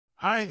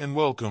Hi and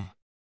welcome.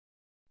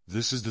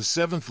 This is the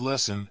 7th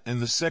lesson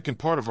and the second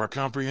part of our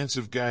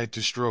comprehensive guide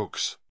to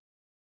strokes.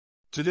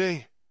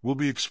 Today, we'll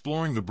be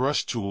exploring the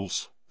brush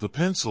tools, the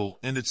pencil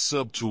and its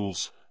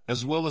subtools,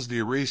 as well as the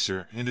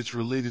eraser and its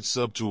related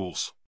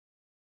subtools.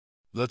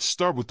 Let's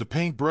start with the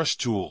paintbrush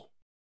tool.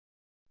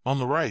 On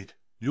the right,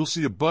 you'll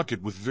see a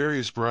bucket with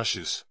various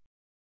brushes.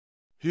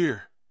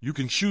 Here, you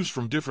can choose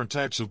from different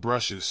types of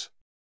brushes.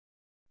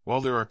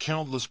 While there are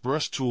countless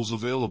brush tools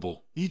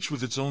available, each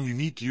with its own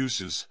unique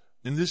uses,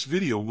 in this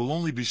video we'll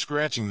only be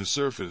scratching the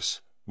surface.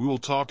 We will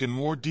talk in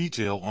more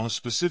detail on a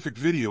specific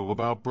video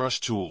about brush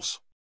tools.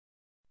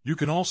 You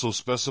can also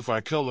specify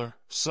color,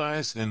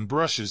 size, and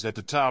brushes at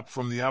the top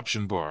from the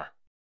option bar.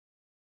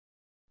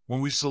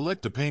 When we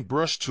select the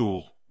paintbrush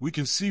tool, we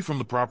can see from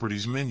the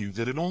Properties menu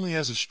that it only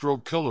has a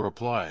stroke color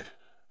applied,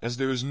 as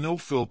there is no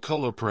fill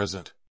color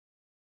present.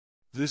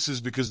 This is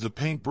because the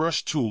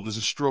paintbrush tool is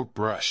a stroke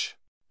brush.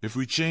 If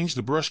we change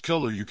the brush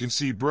color, you can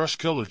see brush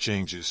color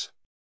changes.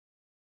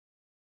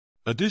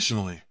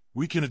 Additionally,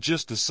 we can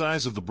adjust the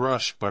size of the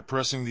brush by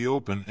pressing the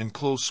open and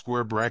close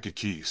square bracket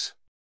keys.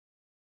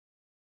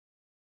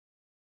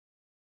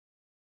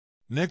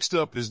 Next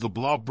up is the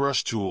blob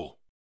brush tool.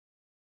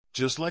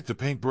 Just like the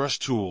paintbrush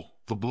tool,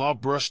 the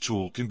blob brush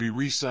tool can be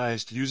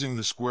resized using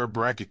the square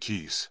bracket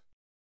keys.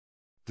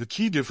 The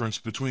key difference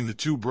between the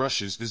two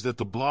brushes is that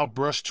the blob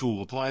brush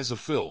tool applies a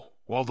fill,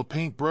 while the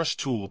paintbrush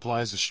tool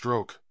applies a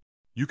stroke.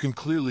 You can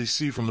clearly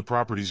see from the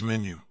Properties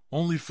menu,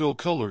 only fill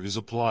color is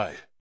applied.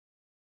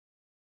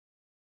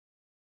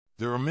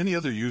 There are many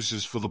other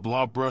uses for the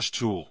blob brush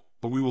tool,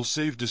 but we will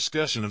save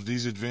discussion of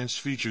these advanced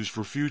features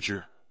for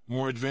future,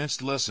 more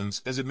advanced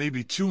lessons, as it may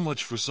be too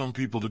much for some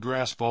people to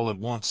grasp all at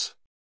once.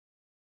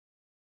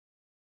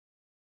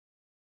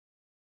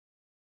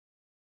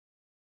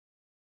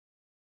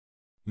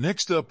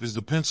 Next up is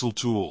the pencil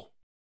tool.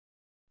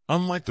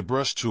 Unlike the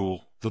brush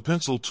tool, the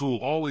pencil tool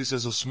always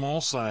has a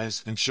small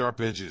size and sharp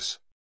edges.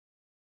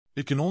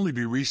 It can only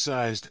be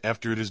resized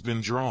after it has been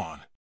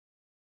drawn.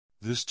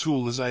 This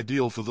tool is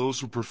ideal for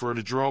those who prefer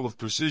to draw with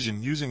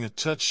precision using a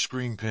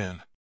touch-screen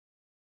pen.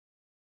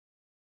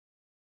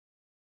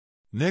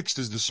 Next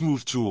is the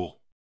smooth tool.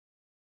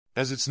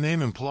 As its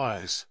name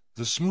implies,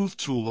 the smooth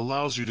tool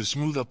allows you to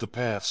smooth out the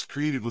paths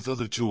created with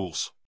other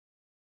tools.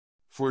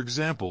 For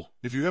example,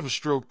 if you have a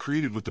stroke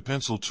created with the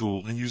pencil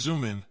tool and you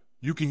zoom in,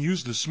 you can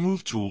use the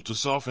smooth tool to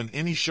soften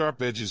any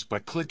sharp edges by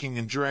clicking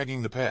and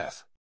dragging the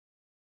path.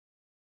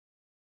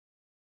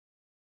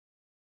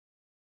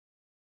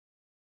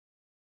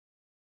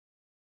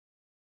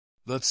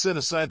 Let's set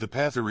aside the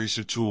path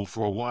eraser tool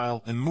for a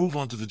while and move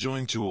on to the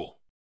join tool.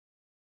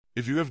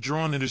 If you have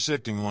drawn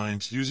intersecting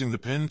lines using the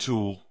pen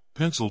tool,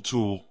 pencil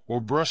tool, or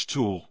brush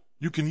tool,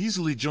 you can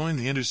easily join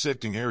the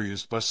intersecting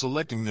areas by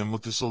selecting them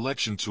with the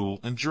selection tool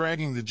and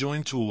dragging the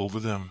join tool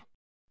over them.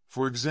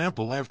 For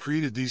example, I have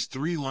created these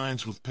 3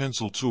 lines with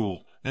pencil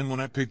tool, and when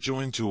I pick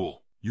join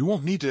tool, you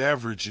won't need to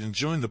average and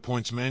join the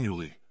points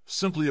manually.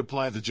 Simply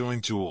apply the join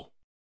tool.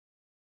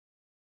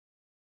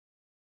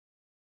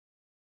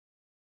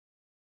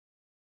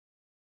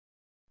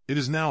 It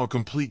is now a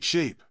complete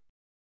shape.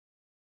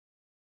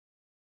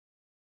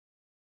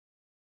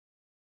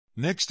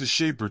 Next is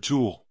Shaper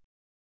tool.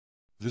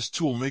 This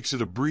tool makes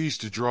it a breeze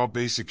to draw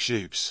basic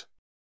shapes.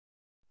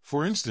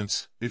 For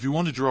instance, if you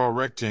want to draw a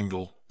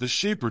rectangle, the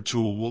Shaper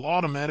tool will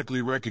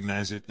automatically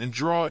recognize it and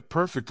draw it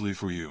perfectly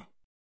for you.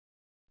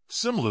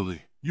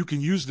 Similarly, you can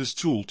use this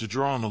tool to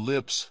draw an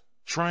ellipse,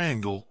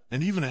 triangle,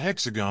 and even a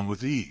hexagon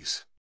with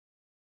ease.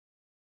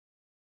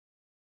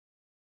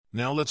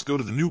 Now let's go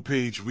to the new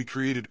page we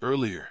created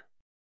earlier.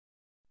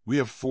 We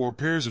have 4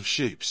 pairs of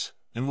shapes,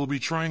 and we'll be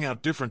trying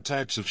out different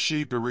types of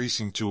shape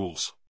erasing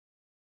tools.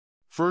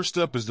 First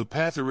up is the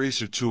path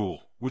eraser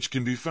tool, which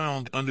can be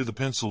found under the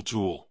pencil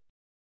tool.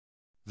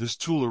 This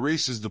tool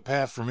erases the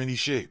path from any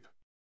shape.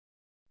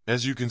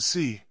 As you can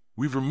see,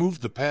 we've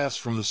removed the paths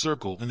from the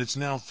circle and it's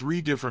now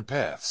 3 different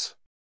paths.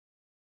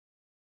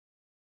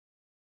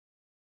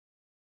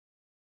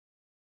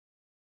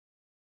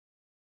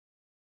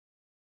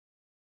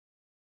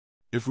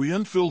 If we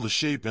unfill the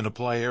shape and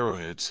apply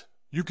arrowheads,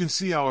 you can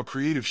see how a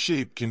creative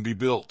shape can be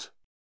built.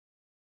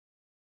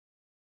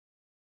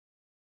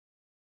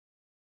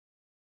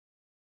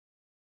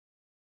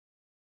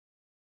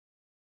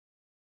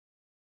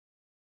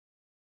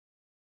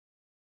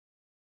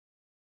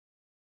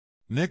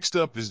 Next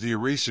up is the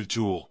eraser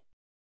tool.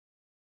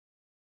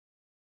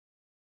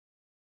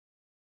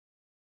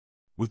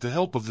 With the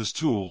help of this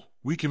tool,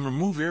 we can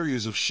remove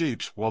areas of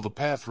shapes while the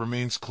path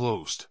remains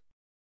closed.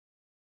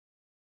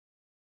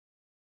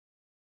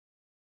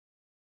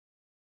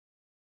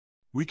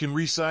 We can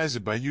resize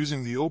it by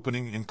using the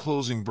opening and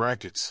closing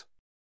brackets.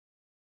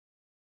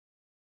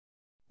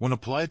 When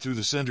applied through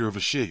the center of a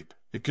shape,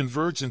 it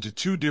converts into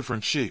 2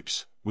 different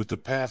shapes, with the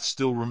path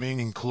still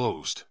remaining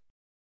closed.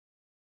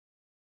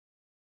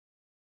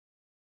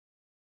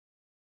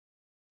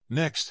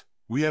 Next,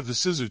 we have the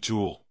scissor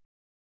tool.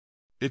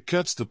 It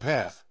cuts the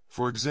path.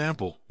 For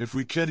example, if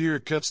we cut here,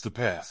 it cuts the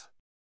path.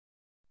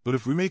 But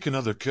if we make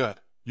another cut,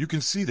 You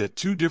can see that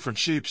two different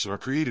shapes are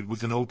created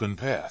with an open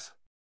path.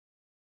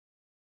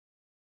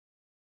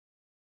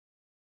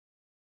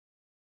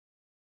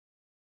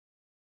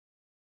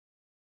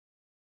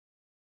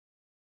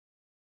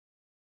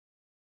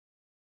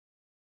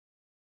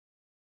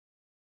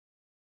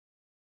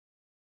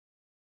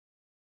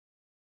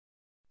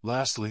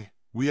 Lastly,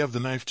 we have the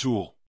knife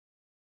tool.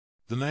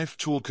 The knife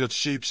tool cuts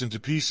shapes into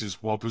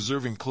pieces while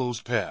preserving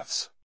closed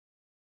paths.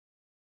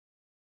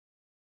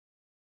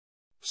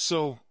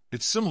 So,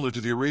 it's similar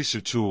to the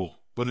eraser tool,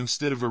 but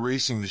instead of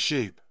erasing the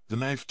shape, the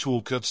knife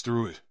tool cuts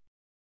through it.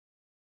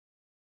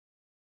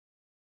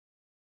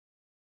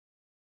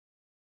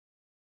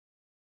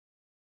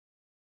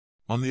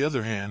 On the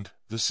other hand,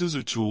 the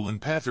scissor tool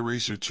and path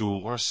eraser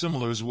tool are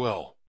similar as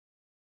well.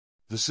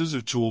 The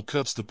scissor tool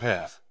cuts the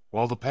path,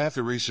 while the path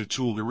eraser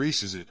tool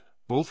erases it,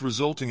 both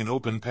resulting in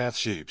open path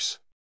shapes.